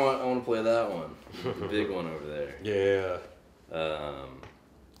like, I want to play that one, the big one over there. Yeah.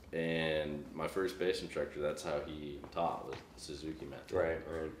 And my first bass instructor, that's how he taught, was the Suzuki method. Right.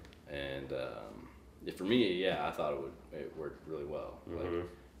 And for me, I thought it worked really well. Like,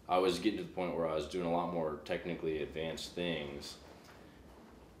 I was getting to the point where I was doing a lot more technically advanced things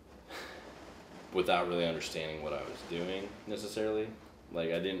without really understanding what I was doing necessarily.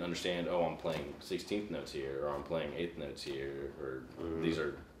 Like, I didn't understand, I'm playing 16th notes here, or I'm playing 8th notes here, or these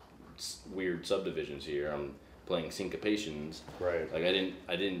are weird subdivisions here. I'm playing syncopations. Right. Like,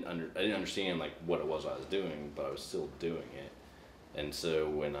 I didn't understand like what it was I was doing, but I was still doing it. And so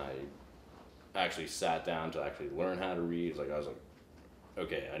when I actually sat down to actually learn how to read, I was like,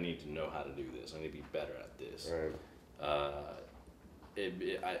 okay, I need to know how to do this. I need to be better at this. Right.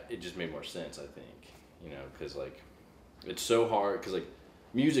 It just made more sense, I think, because like it's so hard, because like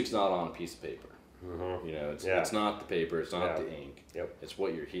music's not on a piece of paper. It's not the paper, it's not the ink. Yep. It's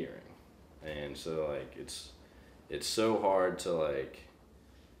what you're hearing, and so like it's so hard to like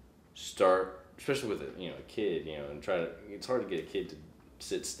start, especially with a kid, and it's hard to get a kid to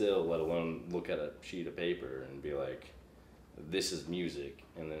sit still, let alone look at a sheet of paper and be like, this is music.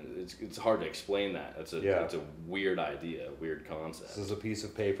 And then it's hard to explain that. It's a weird idea, a weird concept. This is a piece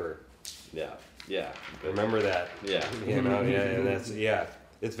of paper. Yeah. Remember that. Yeah. And that's,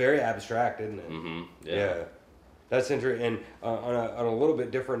 it's very abstract, isn't it? Mm-hmm. Yeah. That's interesting. And on a little bit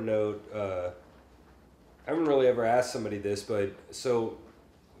different note, I haven't really ever asked somebody this, but so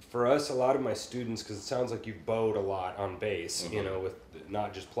for us, a lot of my students, because it sounds like you've bowed a lot on bass, with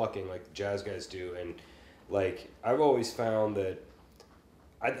not just plucking like the jazz guys do. And like, I've always found that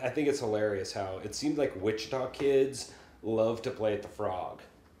I think it's hilarious how it seems like Wichita kids love to play at the Frog.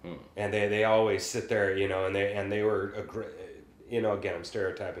 And they always sit there, and they were, again, I'm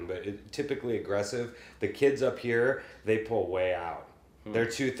stereotyping, but typically aggressive. The kids up here, they pull way out. They're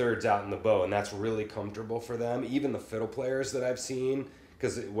 2/3 out in the bow, and that's really comfortable for them. Even the fiddle players that I've seen,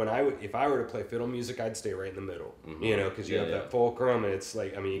 because if I were to play fiddle music, I'd stay right in the middle, because you have that fulcrum, and it's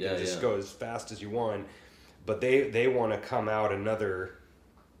like, you can just go as fast as you want. But they want to come out another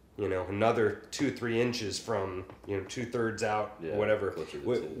 2-3 inches from 2/3 out, whatever.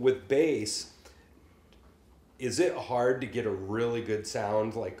 With bass, is it hard to get a really good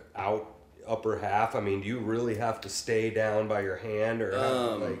sound like out upper half? I mean, do you really have to stay down by your hand, or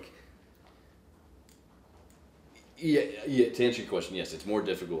like? Yeah. To answer your question, yes, it's more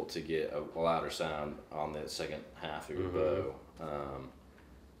difficult to get a louder sound on the second half of your bow.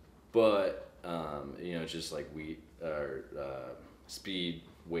 But it's just like speed,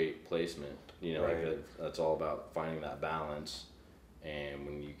 weight, placement. Right. Like that's all about finding that balance, and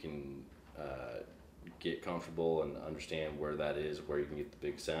when you can get comfortable and understand where that is, where you can get the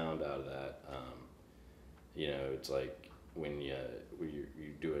big sound out of that. It's like when you're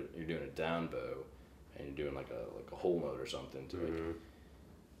doing a down bow, and you're doing like a whole note or something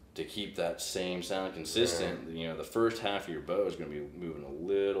to keep that same sound consistent. The first half of your bow is going to be moving a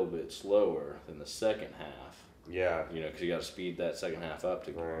little bit slower than the second half. Yeah. Because you got to speed that second half up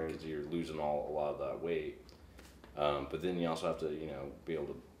because you're losing a lot of that weight. But then you also have to be able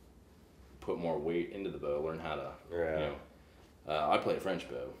to put more weight into the bow, learn how to I play a French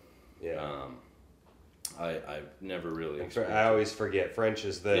bow. Yeah. I've never really I always forget French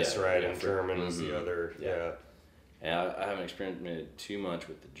is this, right? And for, German is the other. Yeah. And I haven't experimented too much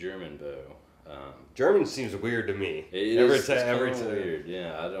with the German bow. German seems weird to me. It's weird.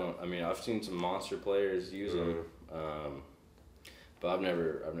 Yeah, I've seen some monster players use them, but I've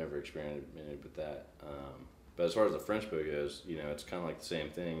never experimented with that. But as far as the French bow goes, it's kind of like the same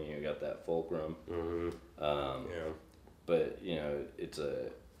thing. You got that fulcrum. But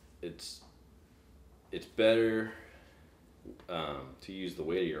it's better to use the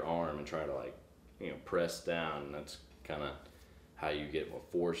weight of your arm and try to press down. And that's kind of how you get a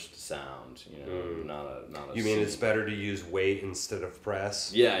forced sound. Not a. You mean it's better to use weight instead of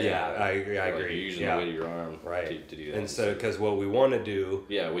press? Yeah. I agree. You're using the weight of your arm to do that. Instead, because what we want to do,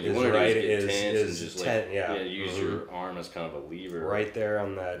 what you want to do is get tense and just use your arm as kind of a lever right there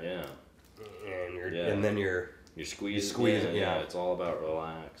on that. And then you're squeezing. Yeah, it's all about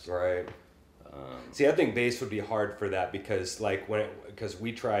relax. Right. See, I think bass would be hard for that because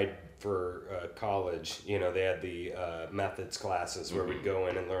we tried for college, they had the methods classes where we'd go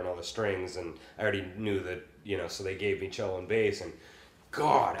in and learn all the strings, and I already knew that, so they gave me cello and bass, and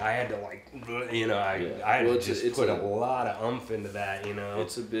God, I had to like, you know, I had to just put a lot of oomph into that, you know.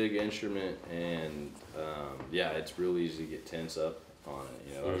 It's a big instrument, and yeah, it's real easy to get tense up on it.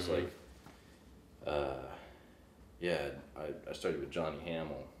 You know, I was like, yeah, I started with Johnny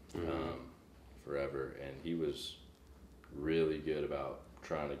Hamill forever, and he was really good about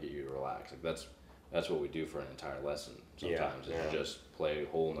trying to get you to relax. Like that's what we do for an entire lesson. Sometimes is just play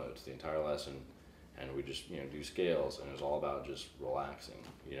whole notes the entire lesson, and we just do scales, and it was all about just relaxing.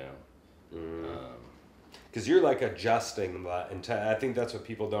 You know. Because you're like adjusting I think that's what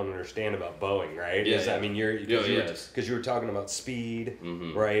people don't understand about bowing, right? Yeah. I mean, because you were talking about speed,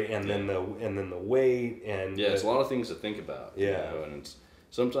 right? And then the weight and it's a lot of things to think about. Yeah, you know, and it's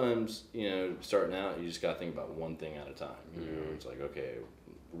sometimes starting out you just got to think about one thing at a time. You know, it's like, okay,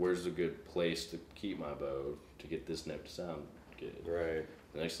 where's a good place to keep my bow to get this note to sound good? Right.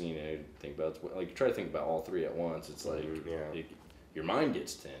 The next thing you think about like try to think about all three at once. It's like your mind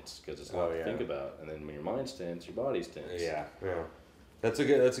gets tense because it's a lot to think about, and then when your mind's tense, your body's tense. Yeah. That's a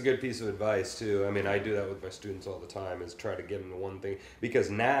good piece of advice too. I mean, I do that with my students all the time. Is try to get into one thing because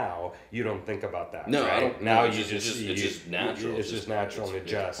now you don't think about that. No, right? I don't. Now it's just natural. It's just natural and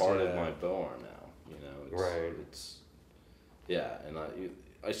adjust. Part of my bow arm now. You know. Right. And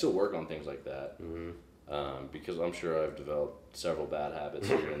I still work on things like that. Because I'm sure I've developed several bad habits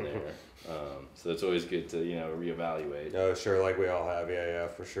here and there. So it's always good to reevaluate. Oh, sure, like we all have. Yeah,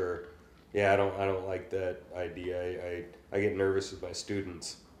 for sure. Yeah, I don't like that idea. I get nervous with my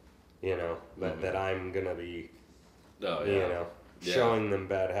students. You know that I'm gonna be. Oh yeah. Showing them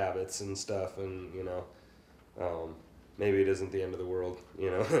bad habits and stuff, and maybe it isn't the end of the world.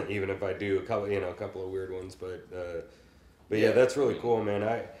 Even if I do a couple of weird ones, but yeah, that's really cool,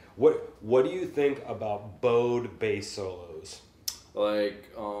 man. What do you think about bowed bass solos? Like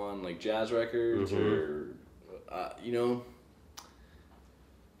on like jazz records or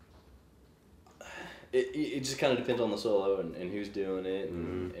it just kind of depends on the solo and who's doing it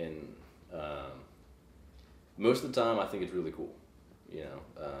and most of the time I think it's really cool.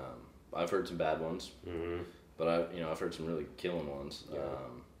 I've heard some bad ones, but I've heard some really killing ones.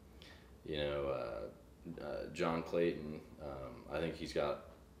 John Clayton, I think he's got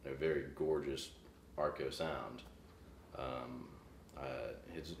a very gorgeous arco sound.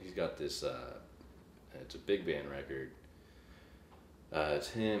 He's got this. It's a big band record. It's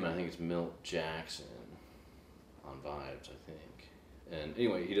him. I think it's Milt Jackson on Vibes. I think. And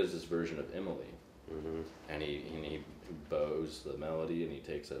anyway, he does this version of Emily, and he bows the melody, and he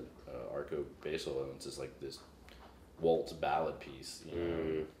takes a arco bass solo, and it's just like this waltz ballad piece,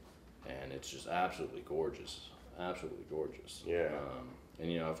 and it's just absolutely gorgeous. Yeah.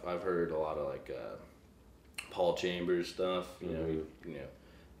 And I've heard a lot of like Paul Chambers stuff.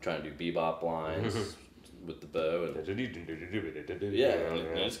 Trying to do bebop lines with the bow, and and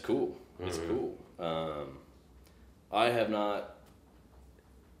it's cool. It's cool. I have not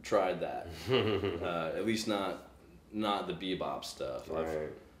tried that. At least not the bebop stuff.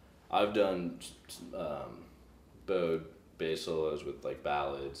 Right. I've done bowed bass solos with like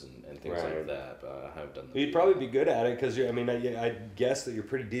ballads and things like that, but I haven't done. You'd probably be good at it because I guess that you're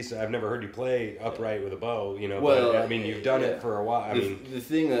pretty decent. I've never heard you play upright with a bow, Well, but you've done it for a while. The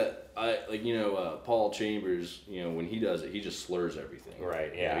thing that I like, Paul Chambers, when he does it, he just slurs everything.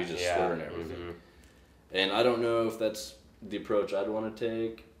 Right. Yeah. He's just slurring everything. And I don't know if that's the approach I'd want to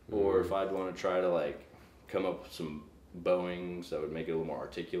take, or if I'd want to try to like come up with some bowings that would make it a little more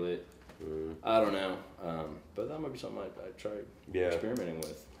articulate. I don't know, but that might be something I'd try experimenting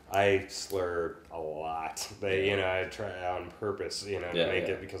with. I slur a lot. I try on purpose, to make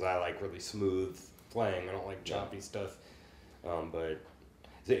it because I like really smooth playing. I don't like choppy stuff. So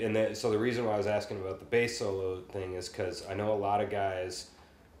the reason why I was asking about the bass solo thing is because I know a lot of guys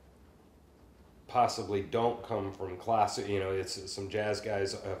possibly don't come from classic. It's some jazz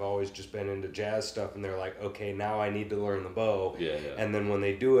guys have always just been into jazz stuff, and they're like, okay, now I need to learn the bow. And then when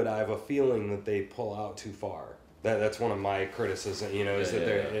they do it, I have a feeling that they pull out too far. That's one of my criticisms. Is that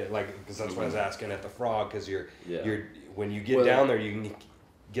they're like, because that's what I was asking at the Frog, because you're when you get down there, you can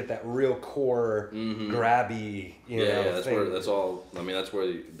get that real core grabby. That's thing. That's all. I mean, that's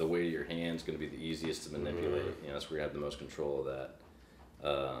where the weight of your hand's going to be the easiest to manipulate. That's where you have the most control of that.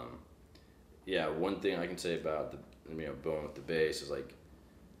 One thing I can say about bowing with the bass is like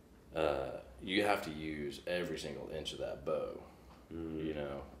you have to use every single inch of that bow.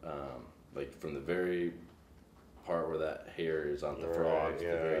 Like from the very part where that hair is on the frog to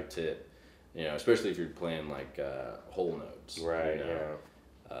the very tip. Especially if you're playing like whole notes. Right.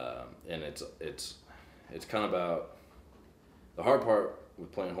 And it's kind of about the hard part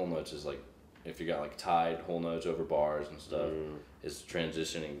with playing whole notes is like if you got like tied whole notes over bars and stuff. is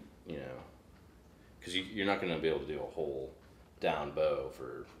transitioning, you know, because you're not going to be able to do a whole down bow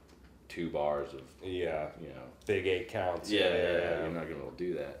for 2 bars of, you know, big 8 counts. Yeah. You're not going to be able to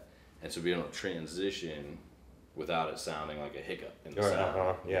do that. And so being able to transition without it sounding like a hiccup in the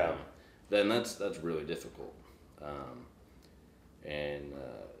sound, you know, then that's really difficult. And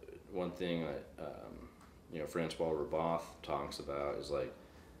one thing that you know, Francois Raboth talks about is like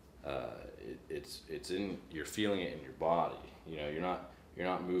it's in, you're feeling it in your body. You know, you're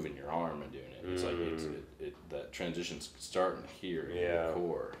not moving your arm and doing it. It's like that transition's starting here in your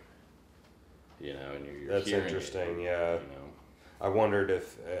core. You know, and you're that's hearing interesting. it, Yeah. You know. I wondered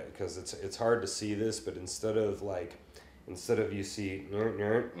if because it's hard to see this, but instead of you see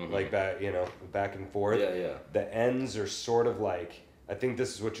like back and forth, the ends are sort of like, I think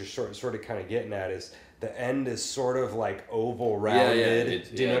this is what you're sort of kind of getting at, is the end is sort of like oval rounded.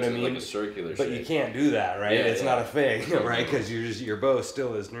 Do you know what I mean? Like a circular but shape. You can't do that, right? It's not a thing, right? Because your bow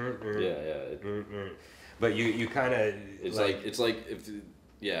still is. But you kind of. It's like if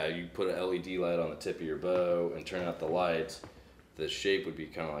you put an LED light on the tip of your bow and turn out the lights, the shape would be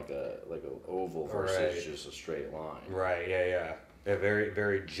kind of like an oval versus just a straight line. Right. Yeah. A very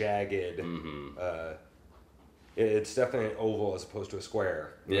very jagged. It's definitely an oval as opposed to a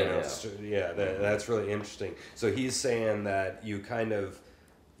square. That's really interesting. So he's saying that you kind of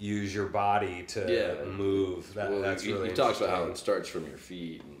use your body to move. That's really he talks about how it starts from your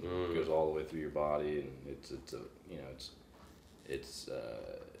feet and goes all the way through your body, and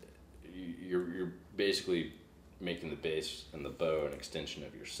you're basically making the bass and the bow an extension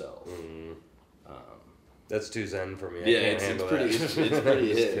of yourself. That's too zen for me. Yeah, it's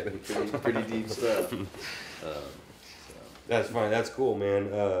pretty deep stuff. That's fine. That's cool, man.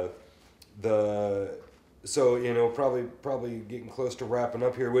 So you know, probably getting close to wrapping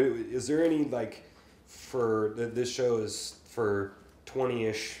up here. Is there any like for this show is for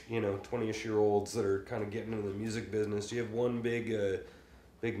 20-ish year olds that are kind of getting into the music business? Do you have one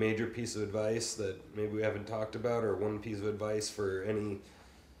big major piece of advice that maybe we haven't talked about, or one piece of advice for any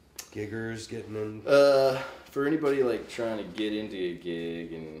giggers getting in? For anybody like trying to get into a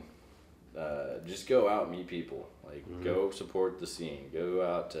gig, and just go out and meet people. Like go support the scene. Go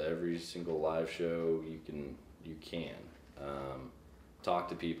out to every single live show you can. Talk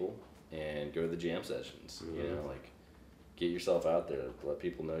to people and go to the jam sessions. You know, like get yourself out there. Let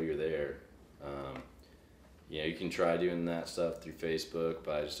people know you're there. You know, you can try doing that stuff through Facebook,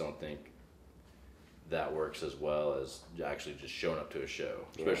 but I just don't think that works as well as actually just showing up to a show.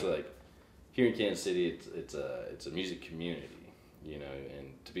 Especially like here in Kansas City, it's a music community, you know, and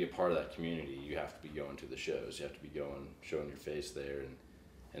to be a part of that community, you have to be going to the shows. You have to be showing your face there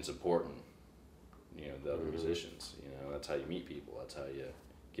and supporting, you know, the other musicians. You know, that's how you meet people. That's how you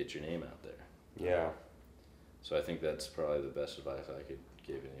get your name out there. Yeah. So I think that's probably the best advice I could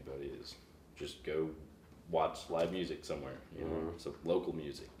give anybody is just go watch live music somewhere, you know, so local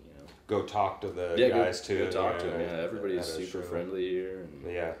music, you know. Go talk to the guys too. Go talk to them. Yeah, everybody's super friendly here. And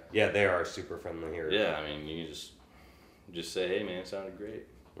they are super friendly here. Yeah, I mean, you can just say, hey man, it sounded great.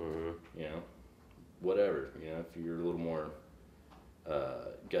 You know, whatever. You know, if you're a little more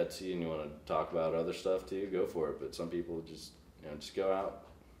gutsy and you want to talk about other stuff too, go for it. But some people just go out,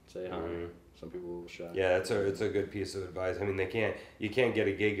 say hi. Some people will shy. Yeah, it's a good piece of advice. I mean, you can't get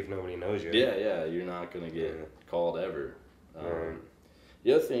a gig if nobody knows you. Yeah, you're not gonna get called ever.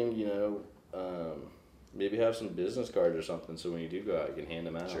 The other thing, you know, maybe have some business cards or something, so when you do go out, you can hand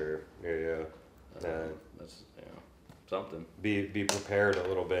them out. Sure. Yeah. That's something. Be prepared a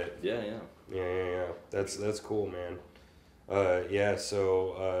little bit. Yeah. That's cool, man.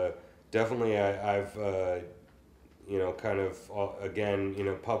 So definitely I've you know, kind of again, you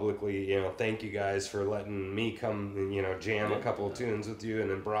know, publicly, you know, thank you guys for letting me come, you know, jam a couple of tunes with you, and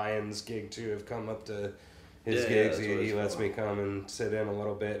then Brian's gig too. Have come up to his gigs. He lets me come and sit in a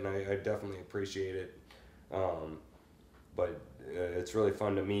little bit, and I definitely appreciate it. But it's really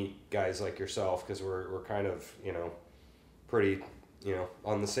fun to meet guys like yourself, because we're kind of, you know, pretty, you know,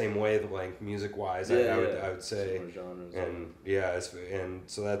 on the same wavelength music wise. I would say, genres, and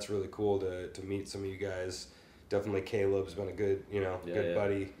so that's really cool to meet some of you guys. Definitely Caleb's been a good, you know, good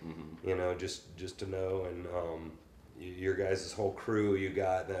buddy, you know, just to know, and your guys' whole crew you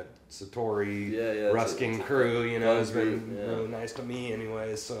got, that Satori Ruskin crew, you know, has been really nice to me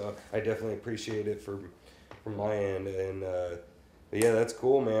anyways, so I definitely appreciate it from my end, and that's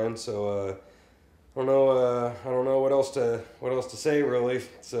cool, man. So I don't know what else to say really,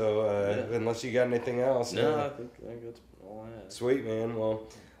 so unless you got anything else. No, I think that's all I had. Sweet, man. Well,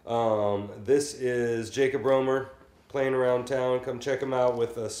 this is Jacob Roemer playing around town. Come check him out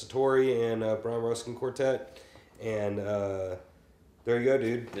with Satori and Brian Ruskin Quartet. And There you go,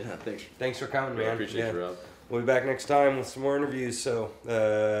 dude. Yeah, thanks. Thanks for coming, man. I appreciate you, Rob. We'll be back next time with some more interviews. So,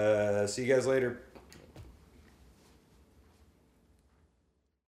 see you guys later.